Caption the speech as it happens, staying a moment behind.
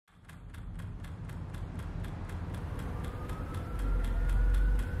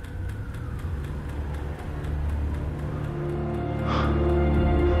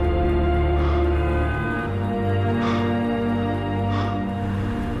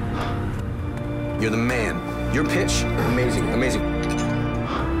You're the man. Your pitch, amazing, amazing.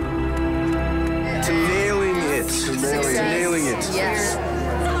 To nailing it. To nailing it. Yes.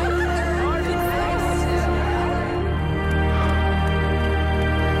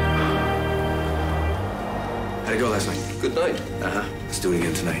 How'd it go last night? Good night. Uh-huh. Let's do it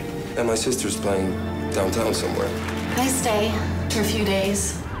again tonight. And my sister's playing downtown somewhere. I stay for a few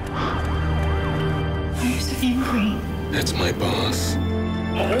days. Where's McQueen? That's my boss.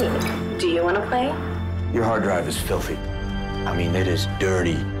 Hey, do you want to play? Your hard drive is filthy. I mean, it is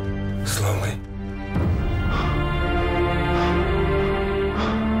dirty. Slowly.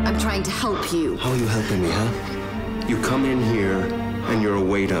 I'm trying to help you. How are you helping me, huh? You come in here and you're a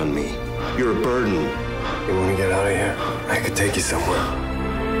weight on me. You're a burden. You want to get out of here? I could take you somewhere.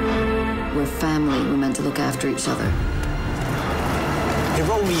 We're family. We're meant to look after each other. Hey,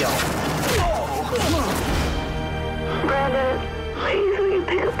 Romeo! Brandon, please will you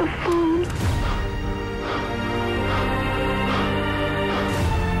pick up the phone?